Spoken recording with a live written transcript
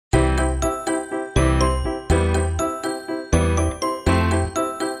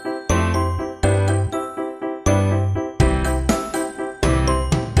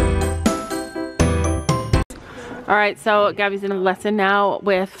All right, so Gabby's in a lesson now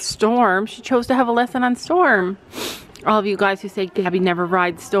with Storm. She chose to have a lesson on Storm. All of you guys who say Gabby never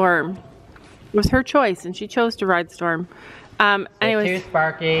rides Storm. It was her choice, and she chose to ride Storm. Anyways,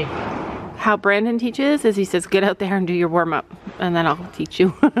 Sparky. How Brandon teaches is he says, get out there and do your warm-up, and then I'll teach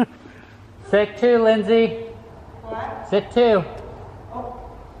you. Sit 2, Lindsay. What? Sit 2.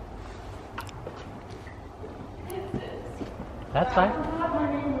 Oh. That's fine.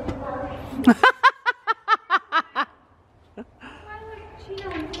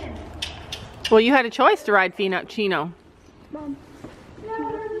 Well, you had a choice to ride Chino. Mom.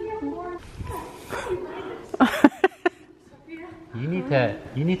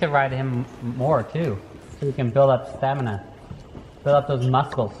 You need to ride him more too, so you can build up stamina, build up those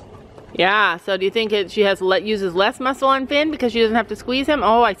muscles. Yeah. So do you think she uses less muscle on Finn because she doesn't have to squeeze him?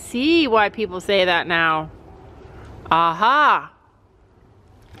 Oh, I see why people say that now. Aha!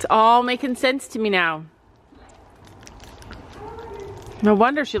 It's all making sense to me now. No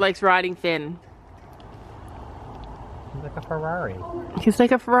wonder she likes riding Finn. He's like a Ferrari. He's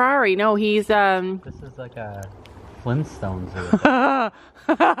like a Ferrari. No, he's This is like a Flintstones.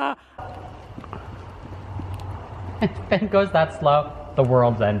 Finn goes that slow, the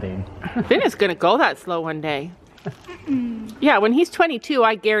world's ending. Finn is gonna go that slow one day. Yeah, when he's 22,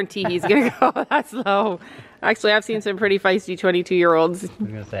 I guarantee he's gonna go that slow. Actually, I've seen some pretty feisty 22-year-olds. I'm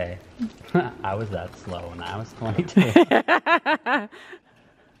gonna say, I was that slow when I was 22.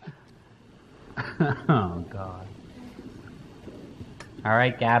 Oh God. All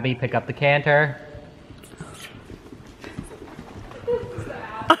right, Gabby, pick up the canter.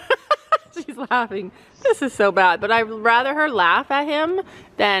 She's laughing. This is so bad, but I'd rather her laugh at him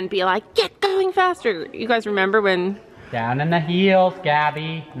than be like, get going faster. You guys remember when... Down in the heels,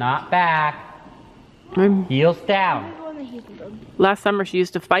 Gabby, not back. Heels down. Last summer she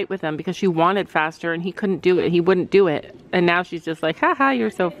used to fight with him because she wanted faster and he couldn't do it. He wouldn't do it. And now she's just like, haha, you're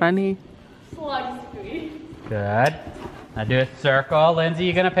so funny. Good. Now do a circle. Lindsay,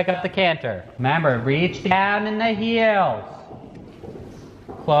 you're gonna pick up the canter. Remember, reach down in the heels.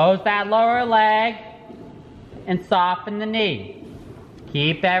 Close that lower leg and soften the knee.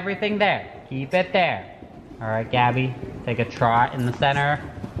 Keep everything there. Keep it there. All right, Gabby, take a trot in the center.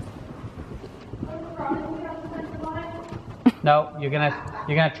 No, you're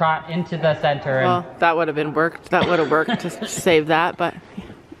gonna trot into the center. And Well, that would have been worked. That would have worked to save that, but...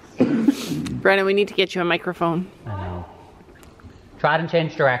 Brandon, we need to get you a microphone. I know. Trot and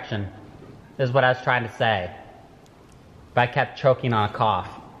change direction is what I was trying to say. But I kept choking on a cough.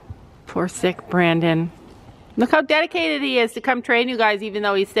 Poor sick Brandon. Look how dedicated he is to come train you guys even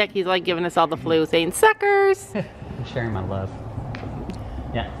though he's sick. He's like giving us all the flu, saying, suckers! I'm sharing my love.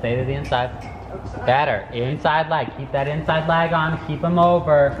 Yeah, stay to the inside. Better. Inside leg. Keep that inside leg on. Keep him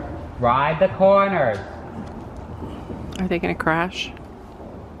over. Ride the corners. Are they going to crash?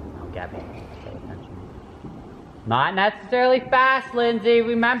 Oh, Gabby. Pay attention. Not necessarily fast, Lindsay.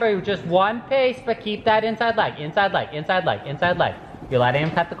 Remember, just one pace, but keep that inside leg. Inside leg. Inside leg. Inside leg. You're letting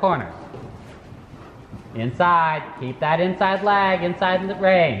him cut the corners. Inside. Keep that inside leg. Inside the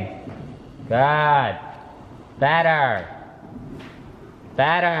ring. Good. Better.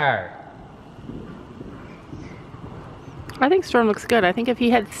 Better. I think Storm looks good. I think if he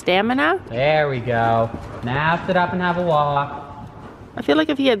had stamina... There we go. Now sit up and have a walk. I feel like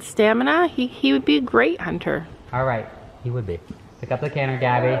if he had stamina, he would be a great hunter. All right. He would be. Pick up the canter,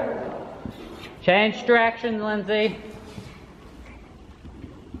 Gabby. Change direction, Lindsay.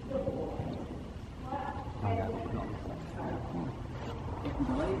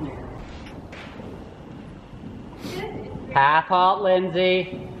 Half halt,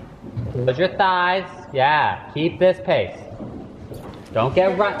 Lindsay. Close your thighs. Yeah, keep this pace. Don't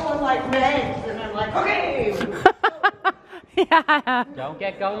get run. Like legs, and I'm like, okay. Yeah. Don't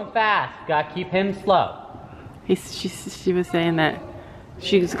get going fast. Gotta keep him slow. She was saying that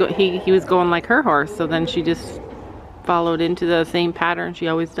he was going like her horse, so then she just followed into the same pattern she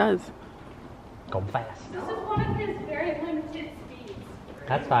always does. Go fast. This is one of his very limited speeds.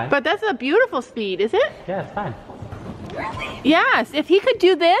 That's fine. But that's a beautiful speed, is it? Yeah, it's fine. Yes. If he could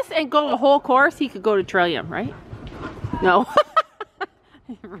do this and go a whole course, he could go to Trillium, right? No.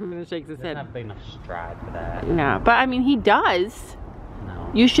 Ruben shakes his head. Doesn't have big enough stride for that. Yeah, but I mean, he does. No.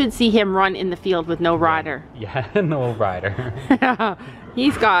 You should see him run in the field with no rider. Yeah, no rider.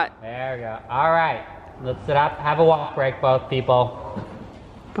 He's got There we go. All right. Let's sit up. Have a walk break, both people.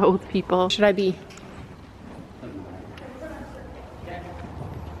 both people. Should I be?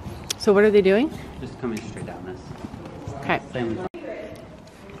 So what are they doing? Just coming straight down this. Okay. Same. Look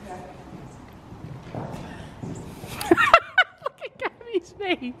at Gabby's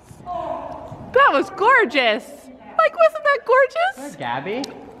face. That was gorgeous. Like, wasn't that gorgeous? Good, Gabby.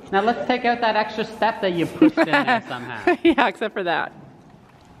 Now let's take out that extra step that you pushed in there somehow. Yeah, except for that.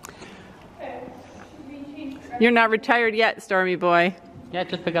 You're not retired yet, Stormy boy. Yeah,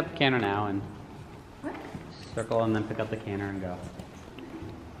 just pick up the canter now and circle and then pick up the canter and go.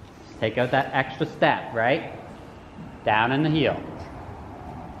 Just take out that extra step, right? Down in the heel.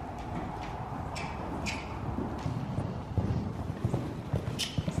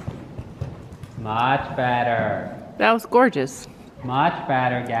 Much better. That was gorgeous. Much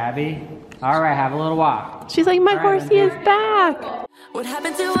better, Gabby. All right, have a little walk. She's like, my All right, horsey is Lindsay. back. What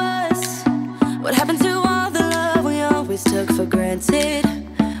happened to us? What happened to all the love we always took for granted?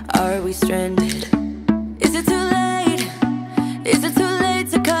 Are we stranded? Is it too late? Is it too late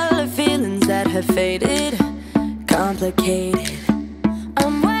to color feelings that have faded? Complicated.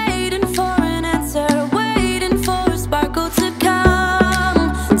 I'm waiting for an answer, waiting for a sparkle to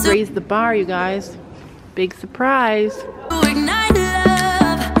come. Raise the bar, you guys. Big surprise. To ignite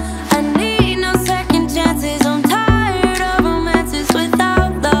love. I need no second chances. I'm tired of romances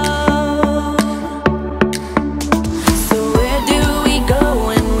without love. So where do we go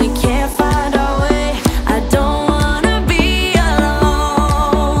when we can't find our way? I don't wanna be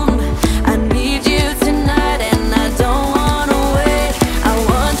alone. I need you tonight and I don't wanna wait. I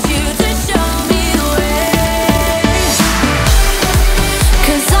want you to show me the way.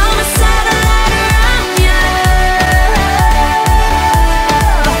 'Cause I'm a satellite around you.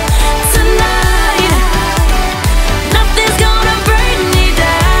 Tonight, nothing's gonna bring me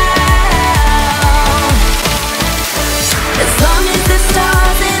down. As long as the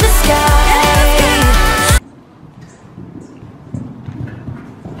stars in the sky.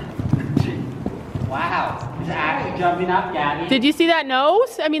 Wow, he's actually jumping up, Gabby. Did you see that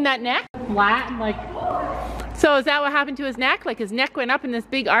nose? I mean, that neck? Flat and like, So is that what happened to his neck? Like his neck went up in this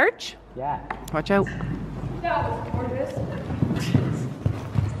big arch? yeah. Watch out. That was gorgeous.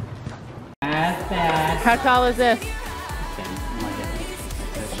 That's bad. How tall is this?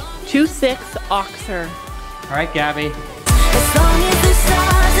 2'6" oxer. All right, Gabby. As long as the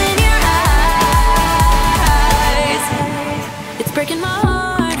stars in your eyes. It's breaking my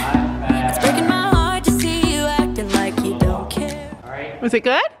heart. It's breaking my heart to see you acting like you don't care. All right. Was it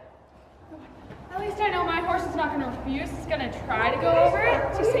good? At least I know my horse is not going to refuse. He's going to try to go over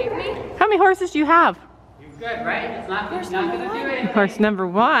it to save me. How many horses do you have? You're good, right? It's not gonna do anything. Horse number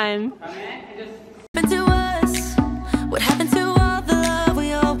 1. Come in and just What happened to us? What happened to all the love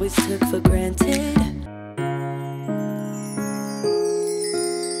we always took for granted?